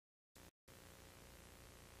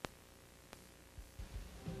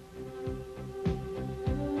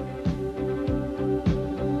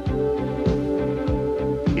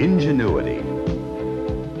ingenuity,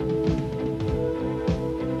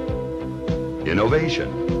 innovation,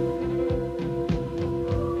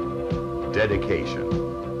 dedication.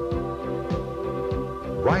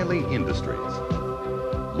 Reilly Industries,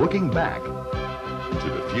 looking back to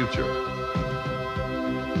the future.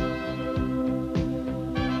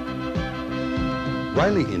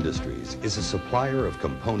 Reilly Industries is a supplier of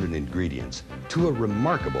component ingredients to a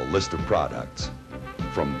remarkable list of products,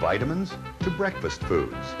 from vitamins to breakfast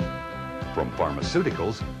foods, from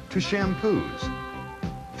pharmaceuticals to shampoos,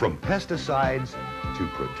 from pesticides to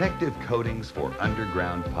protective coatings for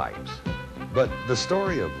underground pipes. But the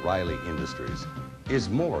story of Reilly Industries is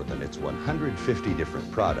more than its 150 different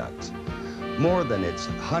products, more than its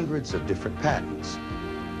hundreds of different patents.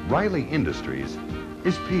 Reilly Industries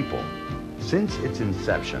is people. Since its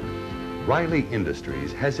inception, Reilly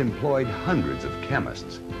Industries has employed hundreds of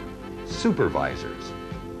chemists, supervisors,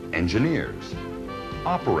 engineers,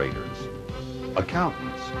 operators,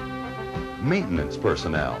 accountants, maintenance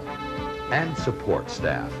personnel, and support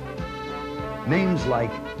staff. Names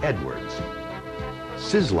like Edwards,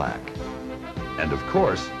 Sislak, and of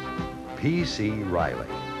course, P.C. Reilly.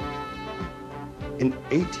 In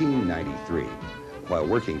 1893, while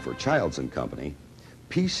working for Childs & Company,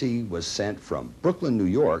 P.C. was sent from Brooklyn, New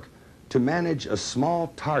York, to manage a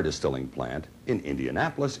small tar distilling plant in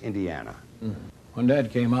Indianapolis, Indiana. When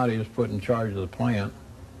Dad came out, he was put in charge of the plant,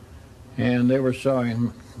 and they were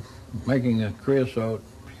making the creosote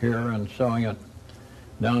here and selling it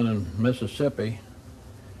down in Mississippi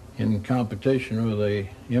in competition with the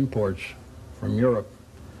imports from Europe.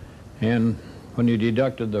 And when you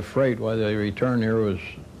deducted the freight, why the return here was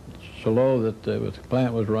so low that the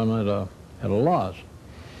plant was run at a loss.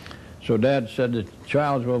 So Dad said to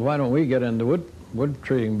Childs, well, why don't we get into wood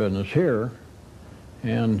treating business here?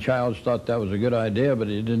 And Childs thought that was a good idea, but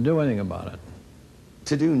he didn't do anything about it.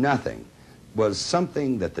 To do nothing was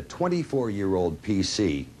something that the 24-year-old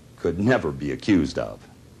P.C. could never be accused of.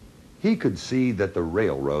 He could see that the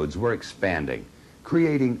railroads were expanding,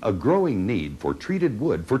 creating a growing need for treated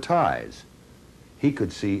wood for ties. He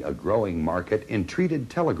could see a growing market in treated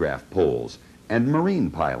telegraph poles and marine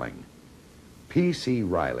piling. P.C.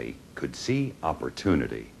 Reilly could see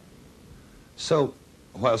opportunity. So,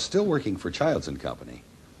 while still working for Childs & Company,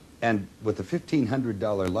 and with a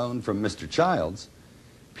 $1,500 loan from Mr. Childs,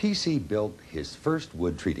 P.C. built his first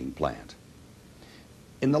wood treating plant.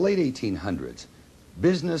 In the late 1800s,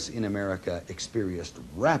 business in America experienced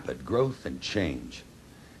rapid growth and change,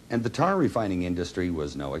 and the tar refining industry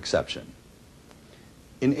was no exception.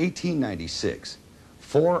 In 1896,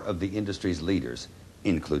 4 of the industry's leaders,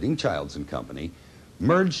 including Childs & Company,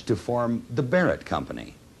 merged to form the Barrett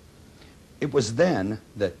Company. It was then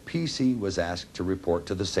that P.C. was asked to report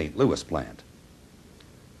to the St. Louis plant.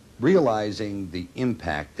 Realizing the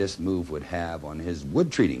impact this move would have on his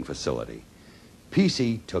wood treating facility,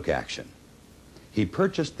 P.C. took action. He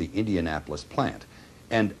purchased the Indianapolis plant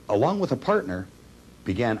and, along with a partner,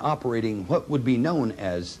 began operating what would be known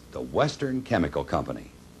as the Western Chemical Company.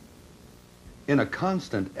 In a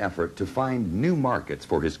constant effort to find new markets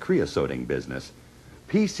for his creosoting business,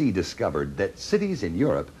 P.C. discovered that cities in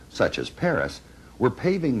Europe, such as Paris, were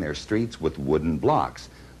paving their streets with wooden blocks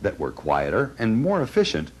that were quieter and more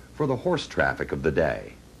efficient for the horse traffic of the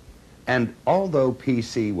day. And although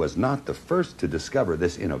P.C. was not the first to discover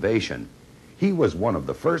this innovation, he was one of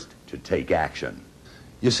the first to take action.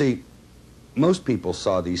 You see, most people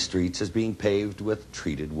saw these streets as being paved with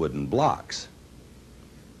treated wooden blocks.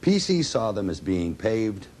 P.C. saw them as being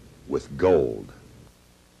paved with gold.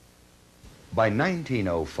 By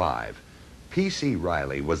 1905, P.C.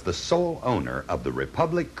 Reilly was the sole owner of the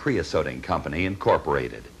Republic Creosoting Company,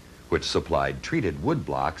 Incorporated, which supplied treated wood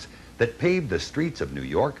blocks that paved the streets of New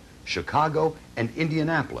York, Chicago, and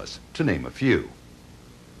Indianapolis, to name a few.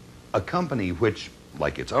 A company which,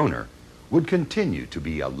 like its owner, would continue to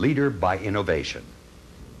be a leader by innovation.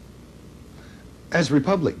 As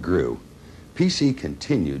Republic grew, P.C.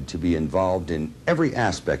 continued to be involved in every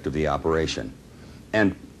aspect of the operation,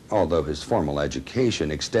 and although his formal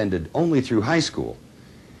education extended only through high school,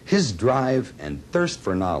 his drive and thirst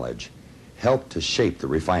for knowledge helped to shape the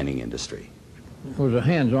refining industry. He was a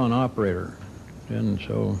hands-on operator, and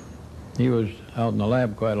so he was out in the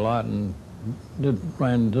lab quite a lot and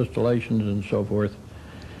ran distillations and so forth.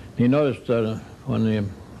 He noticed that when they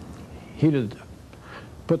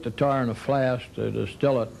put the tar in a flask to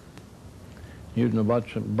distill it, using a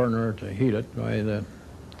Bunsen burner to heat it,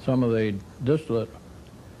 some of the distillate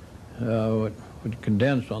would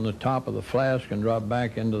condense on the top of the flask and drop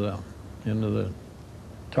back into the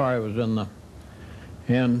tar it was in the.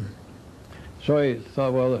 And so he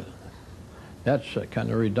thought, well, that's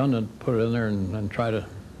kind of redundant, put it in there and try to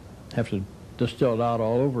have to distill it out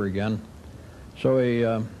all over again. So he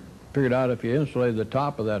figured out if you insulated the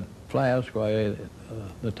top of that flask, why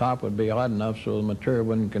the top would be hot enough so the material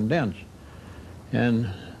wouldn't condense. And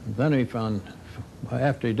then he found,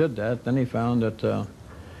 after he did that, then he found that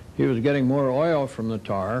he was getting more oil from the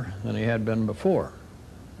tar than he had been before.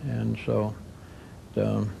 And so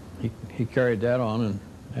he carried that on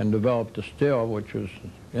and developed a still which was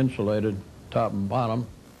insulated top and bottom.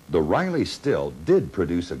 The Reilly still did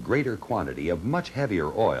produce a greater quantity of much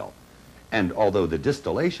heavier oil. And although the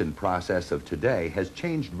distillation process of today has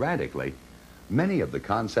changed radically, many of the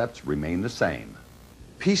concepts remain the same.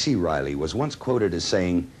 P.C. Reilly was once quoted as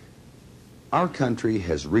saying, "Our country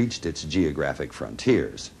has reached its geographic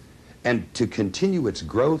frontiers, and to continue its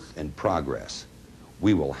growth and progress,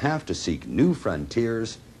 we will have to seek new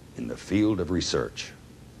frontiers in the field of research."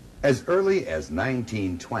 As early as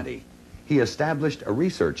 1920, he established a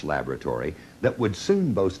research laboratory that would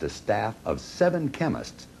soon boast a staff of 7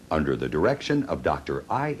 chemists under the direction of Dr.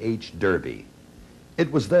 I.H. Derby.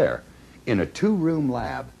 It was there, in a 2-room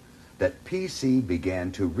lab, that P.C.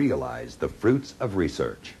 began to realize the fruits of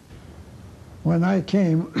research. When I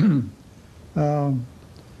came,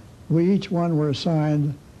 we each one were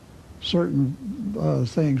assigned certain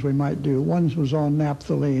things we might do. One was on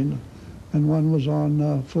naphthalene, and one was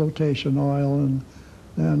on flotation oil,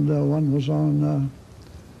 and one was on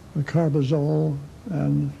carbazole,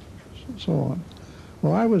 and so on.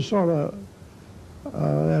 Well, I was sort of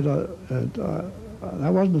I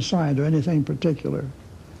wasn't assigned to anything particular,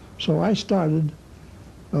 so I started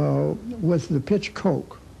with the pitch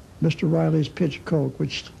coke, Mr. Reilly's pitch coke,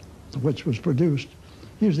 which was produced.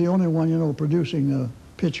 He was the only one, you know, producing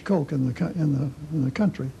pitch coke in the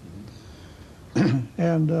country,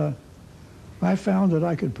 and I found that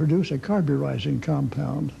I could produce a carburizing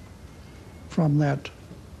compound from that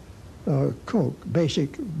coke,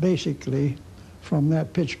 basically from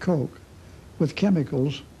that pitch coke. With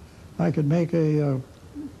chemicals, I could make a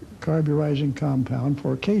carburizing compound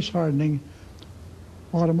for case hardening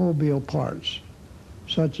automobile parts,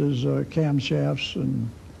 such as camshafts and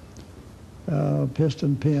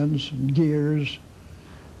piston pins and gears,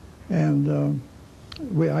 and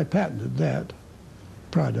I patented that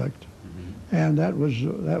product, and that was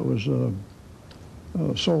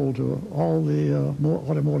sold to all the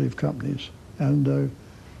automotive companies and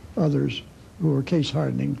others who were case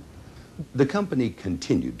hardening. The company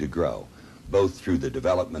continued to grow, both through the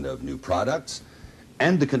development of new products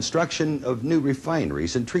and the construction of new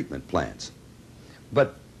refineries and treatment plants.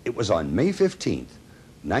 But it was on May 15th,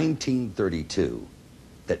 1932,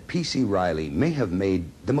 that P.C. Reilly may have made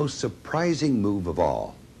the most surprising move of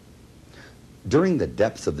all. During the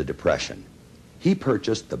depths of the Depression, he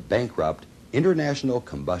purchased the bankrupt International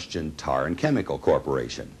Combustion Tar and Chemical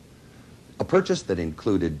Corporation, a purchase that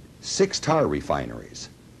included 6 tar refineries,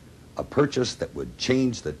 a purchase that would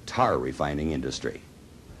change the tar refining industry.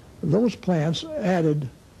 Those plants added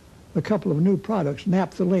a couple of new products.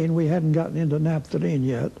 Naphthalene, we hadn't gotten into naphthalene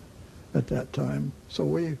yet at that time, so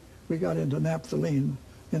we got into naphthalene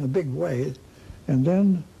in a big way. And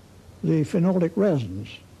then the phenolic resins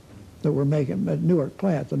that we're making at Newark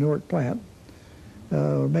plant, the Newark plant,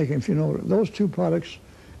 making phenolic, those 2 products,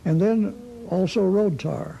 and then also road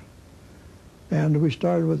tar. And we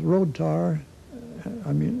started with road tar,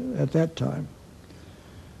 at that time.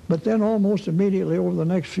 But then almost immediately over the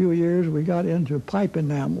next few years, we got into pipe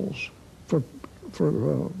enamels for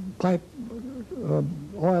pipe,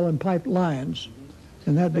 oil and pipe lines,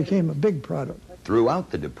 and that became a big product.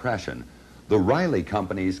 Throughout the Depression, the Reilly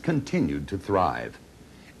companies continued to thrive.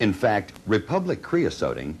 In fact, Republic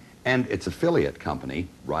Creosoting and its affiliate company,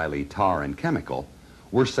 Reilly Tar and Chemical,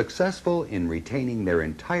 were successful in retaining their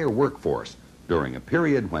entire workforce during a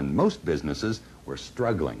period when most businesses were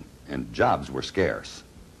struggling and jobs were scarce.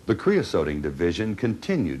 The creosoting division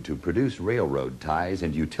continued to produce railroad ties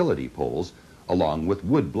and utility poles, along with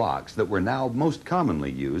wood blocks that were now most commonly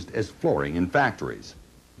used as flooring in factories.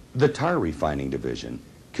 The tar refining division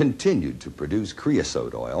continued to produce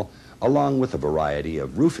creosote oil, along with a variety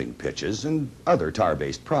of roofing pitches and other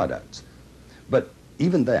tar-based products. But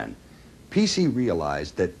even then, P.C.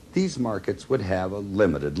 realized that these markets would have a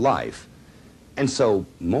limited life, and so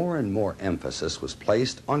more and more emphasis was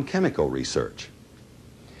placed on chemical research.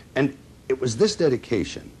 And it was this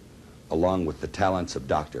dedication, along with the talents of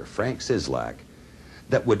Dr. Frank Sislak,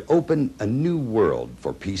 that would open a new world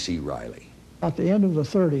for P.C. Reilly. At the end of the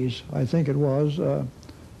 30s, I think it was, the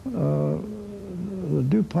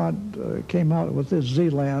DuPont came out with this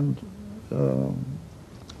Zealand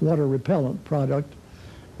water repellent product,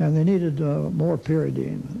 and they needed more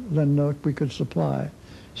pyridine than we could supply.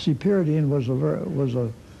 See, pyridine was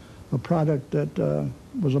a product that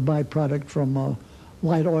was a byproduct from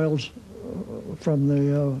light oils from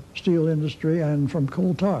the steel industry and from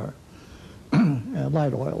coal tar,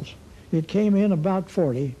 light oils. It came in about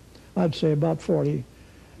 40, I'd say about 40,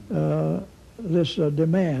 this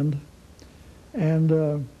demand,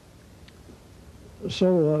 and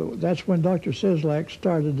so that's when Dr. Sisolak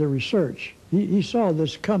started the research. He saw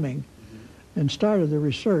this coming and started the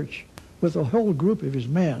research with a whole group of his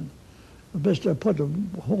men. Just put a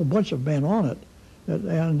whole bunch of men on it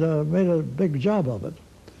and made a big job of it.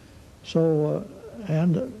 So,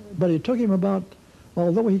 but it took him about,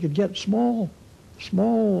 although he could get small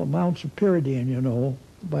amounts of pyridine, you know,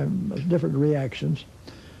 by different reactions,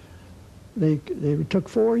 they took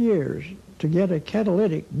 4 years to get a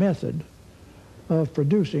catalytic method of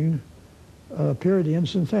producing pyridine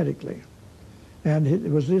synthetically. And it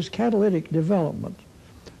was this catalytic development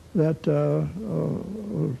that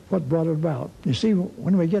what brought it about. You see,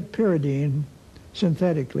 when we get pyridine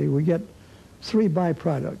synthetically, we get 3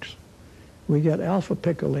 byproducts. We get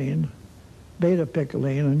alpha-picoline,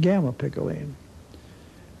 beta-picoline, and gamma-picoline.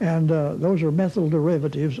 And those are methyl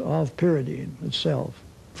derivatives of pyridine itself.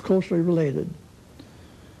 It's closely related.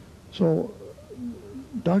 So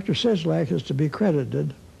Dr. Sisolak is to be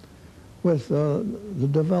credited with the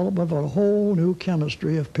development of a whole new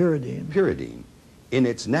chemistry of pyridine. Pyridine, in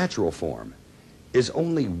its natural form, is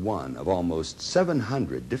only one of almost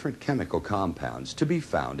 700 different chemical compounds to be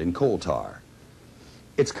found in coal tar.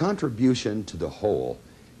 Its contribution to the whole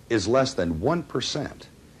is less than 1%,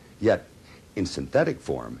 yet in synthetic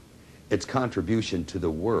form, its contribution to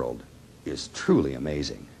the world is truly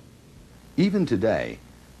amazing. Even today,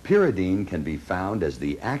 pyridine can be found as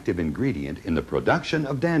the active ingredient in the production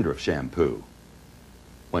of dandruff shampoo.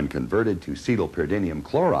 When converted to cetylpyridinium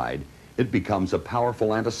chloride, it becomes a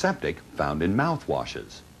powerful antiseptic found in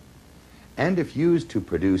mouthwashes. And if used to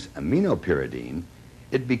produce aminopyridine,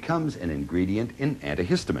 it becomes an ingredient in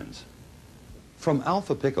antihistamines. From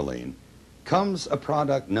alpha-picoline comes a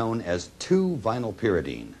product known as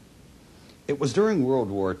 2-vinylpyridine. It was during World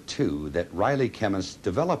War II that Reilly chemists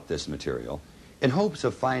developed this material in hopes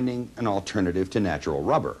of finding an alternative to natural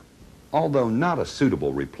rubber. Although not a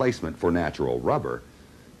suitable replacement for natural rubber,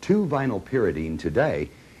 2-vinylpyridine today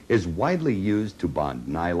is widely used to bond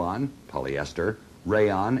nylon, polyester,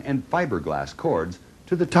 rayon, and fiberglass cords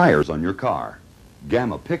to the tires on your car.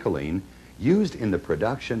 Gamma-picoline, used in the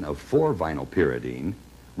production of 4-vinylpyridine,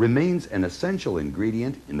 remains an essential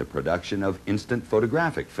ingredient in the production of instant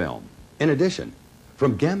photographic film. In addition,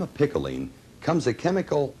 from gamma-picoline comes a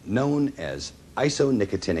chemical known as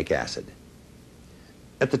isonicotinic acid.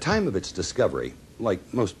 At the time of its discovery,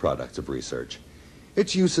 like most products of research,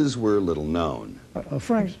 its uses were little known.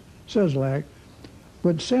 Frank Sisolak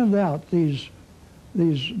would send out these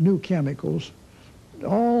new chemicals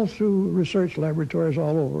all through research laboratories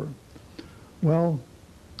all over. Well,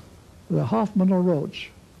 the Hoffman-LaRoche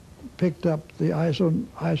picked up the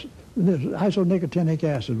isonicotinic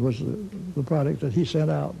acid was the product that he sent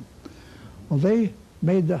out. Well, they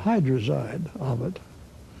made the hydrazide of it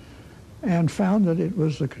and found that it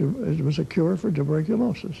was a cure for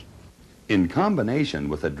tuberculosis. In combination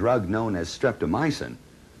with a drug known as streptomycin,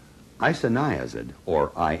 isoniazid,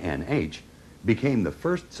 or INH, became the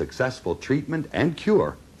first successful treatment and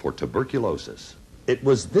cure for tuberculosis. It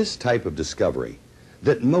was this type of discovery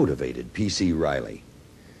that motivated P.C. Reilly.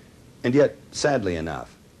 And yet, sadly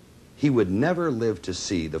enough, he would never live to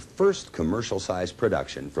see the first commercial-sized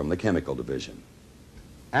production from the chemical division.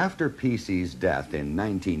 After P.C.'s death in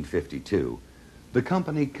 1952, the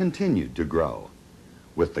company continued to grow,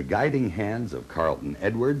 with the guiding hands of Carlton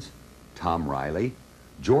Edwards, Tom Reilly,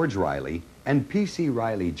 George Reilly, and P.C.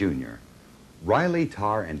 Reilly, Jr. Reilly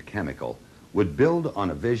Tar and Chemical would build on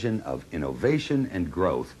a vision of innovation and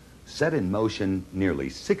growth set in motion nearly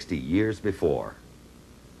 60 years before.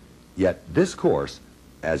 Yet this course,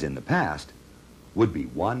 as in the past, would be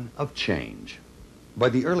one of change. By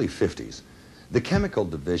the early 50s, the chemical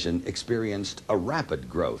division experienced a rapid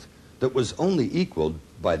growth that was only equaled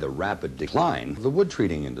by the rapid decline of the wood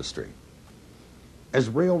treating industry. As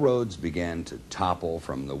railroads began to topple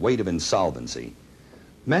from the weight of insolvency,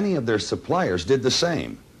 many of their suppliers did the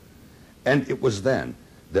same. And it was then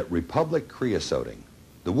that Republic Creosoting,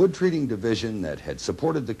 the wood treating division that had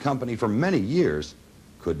supported the company for many years,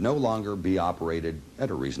 could no longer be operated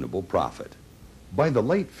at a reasonable profit. By the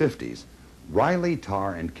late 50s, Reilly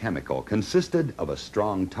Tar and Chemical consisted of a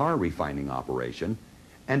strong tar refining operation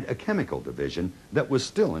and a chemical division that was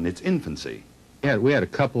still in its infancy. Yeah, we had a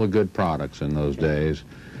couple of good products in those days,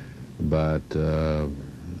 but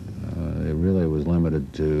really was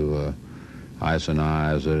limited to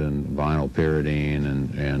isoniazid and vinyl pyridine,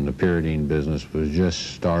 and the pyridine business was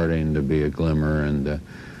just starting to be a glimmer, and the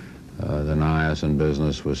niacin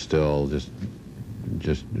business was still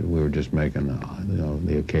we were just making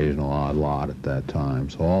the occasional odd lot at that time.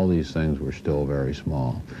 So all these things were still very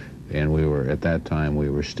small, and at that time we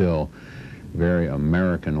were still very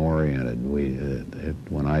American oriented.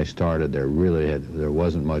 When I started, there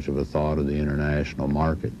wasn't much of a thought of the international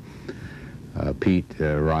market. Pete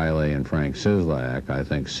Reilly and Frank Sislak, I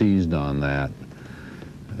think, seized on that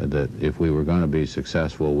if we were going to be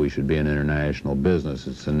successful, we should be an international business.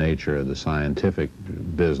 It's the nature of the scientific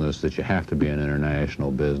business that you have to be an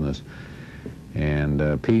international business.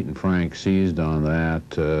 And Pete and Frank seized on that,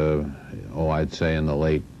 I'd say in the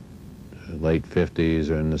late 50s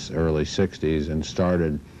or in the early 60s, and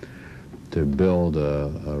started to build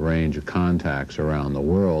a range of contacts around the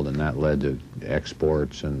world, and that led to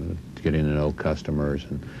exports and getting to know customers.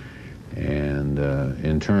 And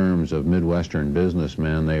in terms of Midwestern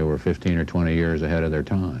businessmen, they were 15 or 20 years ahead of their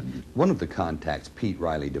time. One of the contacts Pete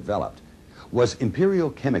Reilly developed was Imperial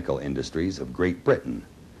Chemical Industries of Great Britain.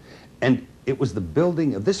 And it was the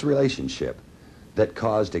building of this relationship that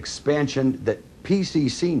caused expansion that P.C.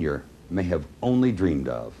 Sr. may have only dreamed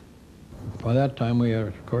of. By that time, we,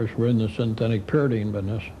 of course, were in the synthetic pyridine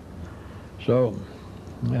business. So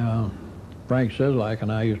Frank Sislak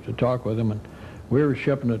and I used to talk with him, and we were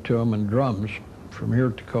shipping it to him in drums from here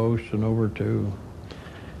to coast and over to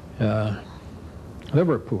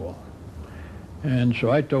Liverpool. And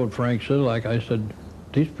so I told Frank Sislak, I said,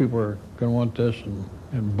 these people are going to want this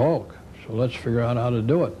in bulk, so let's figure out how to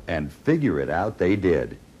do it. And figure it out they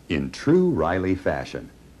did, in true Reilly fashion.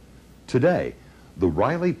 Today, the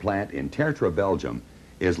Reilly plant in Tertre, Belgium,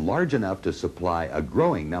 is large enough to supply a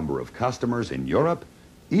growing number of customers in Europe,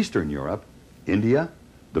 Eastern Europe, India,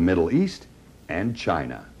 the Middle East, and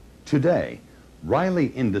China. Today, Reilly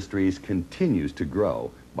Industries continues to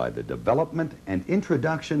grow by the development and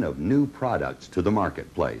introduction of new products to the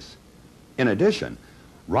marketplace. In addition,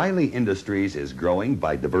 Reilly Industries is growing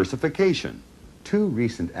by diversification. Two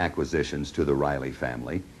recent acquisitions to the Reilly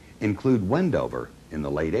family include Wendover in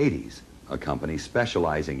the late 80s, a company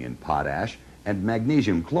specializing in potash and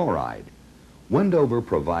magnesium chloride. Wendover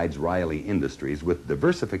provides Reilly Industries with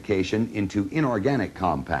diversification into inorganic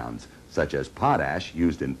compounds such as potash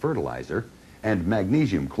used in fertilizer and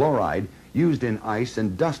magnesium chloride used in ice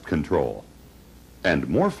and dust control. And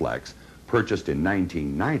Morflex, purchased in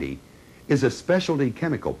 1990, is a specialty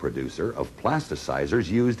chemical producer of plasticizers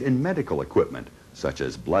used in medical equipment such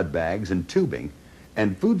as blood bags and tubing,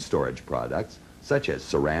 and food storage products such as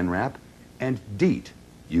Saran wrap and DEET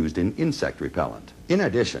used in insect repellent. In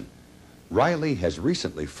addition, Reilly has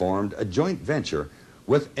recently formed a joint venture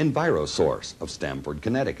with EnviroSource of Stamford,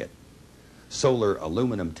 Connecticut. Solar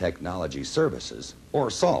Aluminum Technology Services, or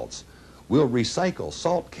SALTS, will recycle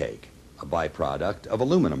salt cake, a byproduct of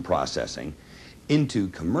aluminum processing, into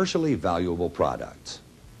commercially valuable products.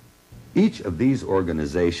 Each of these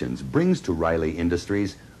organizations brings to Reilly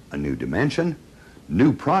Industries a new dimension,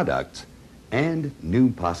 new products, and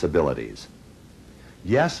new possibilities.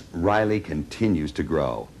 Yes, Reilly continues to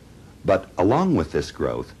grow, but along with this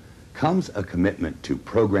growth comes a commitment to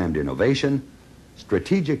programmed innovation,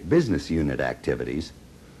 strategic business unit activities,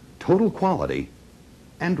 total quality,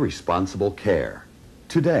 and responsible care.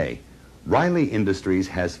 Today, Reilly Industries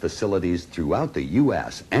has facilities throughout the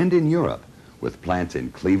U.S. and in Europe, with plants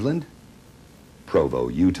in Cleveland, Provo,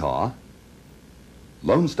 Utah,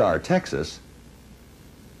 Lone Star, Texas,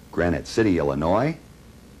 Granite City, Illinois,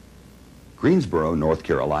 Greensboro, North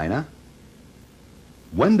Carolina,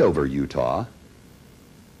 Wendover, Utah,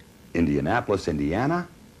 Indianapolis, Indiana,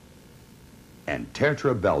 and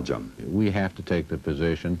Tertre, Belgium. We have to take the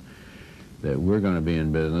position that we're going to be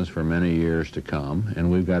in business for many years to come,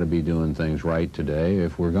 and we've got to be doing things right today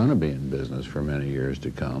if we're going to be in business for many years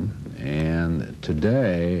to come. And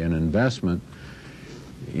today, an investment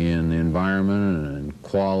in the environment and in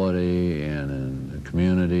quality and in the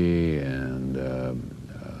community and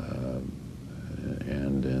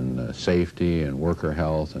in safety and worker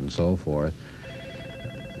health and so forth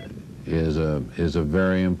is a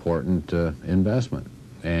very important investment.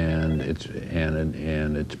 And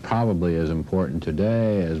it's probably as important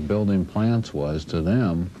today as building plants was to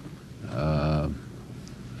them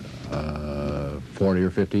 40 or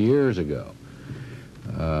 50 years ago.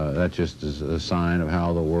 That just is a sign of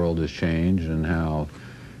how the world has changed and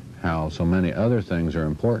how so many other things are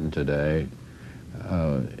important today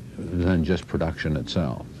than just production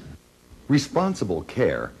itself. Responsible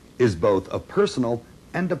care is both a personal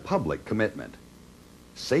and a public commitment.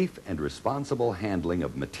 safe and responsible handling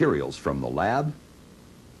of materials from the lab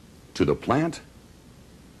to the plant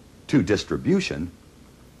to distribution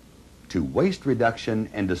to waste reduction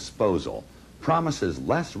and disposal promises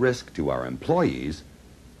less risk to our employees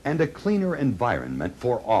and a cleaner environment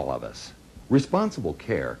for all of us. Responsible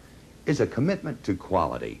care is a commitment to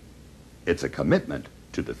quality. It's a commitment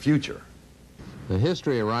to the future. The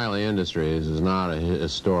history of Reilly Industries is not a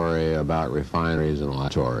story about refineries and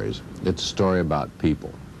laboratories. It's a story about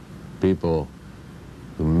people. People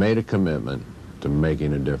who made a commitment to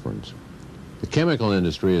making a difference. The chemical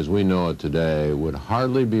industry as we know it today would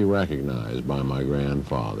hardly be recognized by my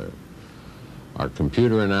grandfather. Our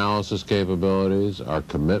computer analysis capabilities, our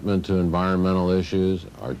commitment to environmental issues,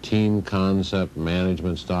 our team concept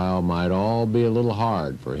management style might all be a little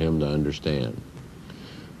hard for him to understand.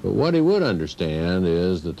 But what he would understand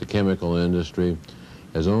is that the chemical industry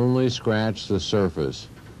has only scratched the surface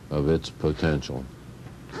of its potential.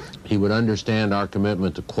 He would understand our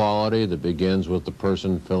commitment to quality that begins with the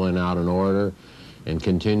person filling out an order and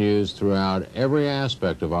continues throughout every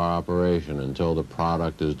aspect of our operation until the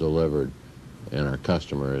product is delivered and our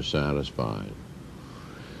customer is satisfied.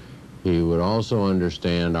 He would also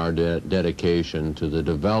understand our dedication to the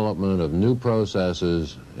development of new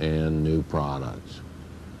processes and new products.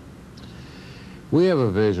 We have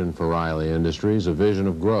a vision for Reilly Industries, a vision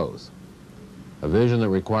of growth, a vision that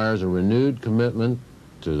requires a renewed commitment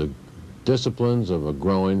to the disciplines of a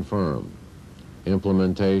growing firm.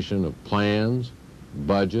 Implementation of plans,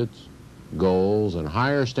 budgets, goals, and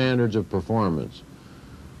higher standards of performance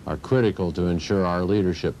are critical to ensure our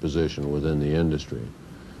leadership position within the industry.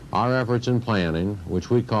 Our efforts in planning, which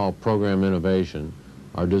we call program innovation,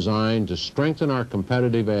 are designed to strengthen our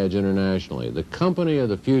competitive edge internationally. The company of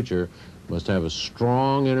the future must have a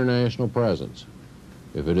strong international presence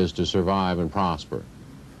if it is to survive and prosper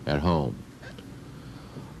at home.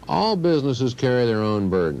 All businesses carry their own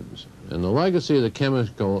burdens, and the legacy of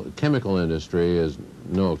the chemical industry is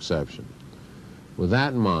no exception. With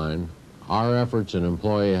that in mind, our efforts in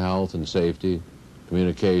employee health and safety,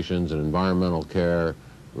 communications, and environmental care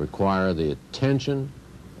require the attention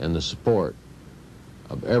and the support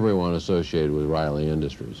of everyone associated with Reilly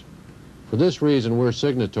Industries. For this reason, we're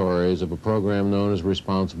signatories of a program known as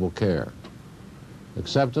Responsible Care.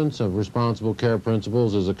 Acceptance of responsible care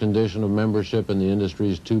principles is a condition of membership in the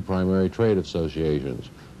industry's two primary trade associations,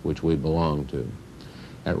 which we belong to.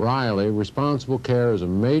 At Reilly, responsible care is a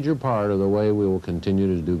major part of the way we will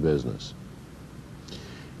continue to do business.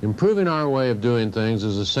 Improving our way of doing things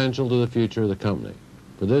is essential to the future of the company.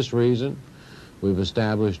 For this reason, we've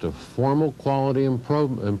established a formal quality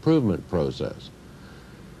improvement process.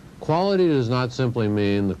 Quality does not simply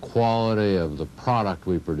mean the quality of the product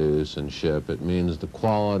we produce and ship. It means the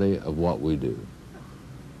quality of what we do.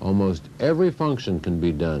 Almost every function can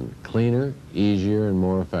be done cleaner, easier, and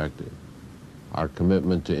more effective. Our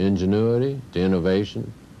commitment to ingenuity, to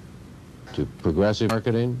innovation, to progressive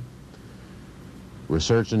marketing,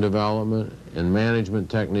 research and development, and management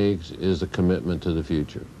techniques is a commitment to the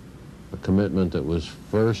future. A commitment that was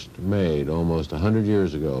first made almost 100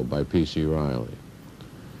 years ago by P.C. Reilly.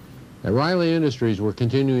 At Reilly Industries, we're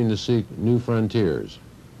continuing to seek new frontiers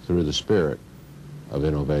through the spirit of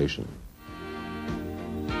innovation.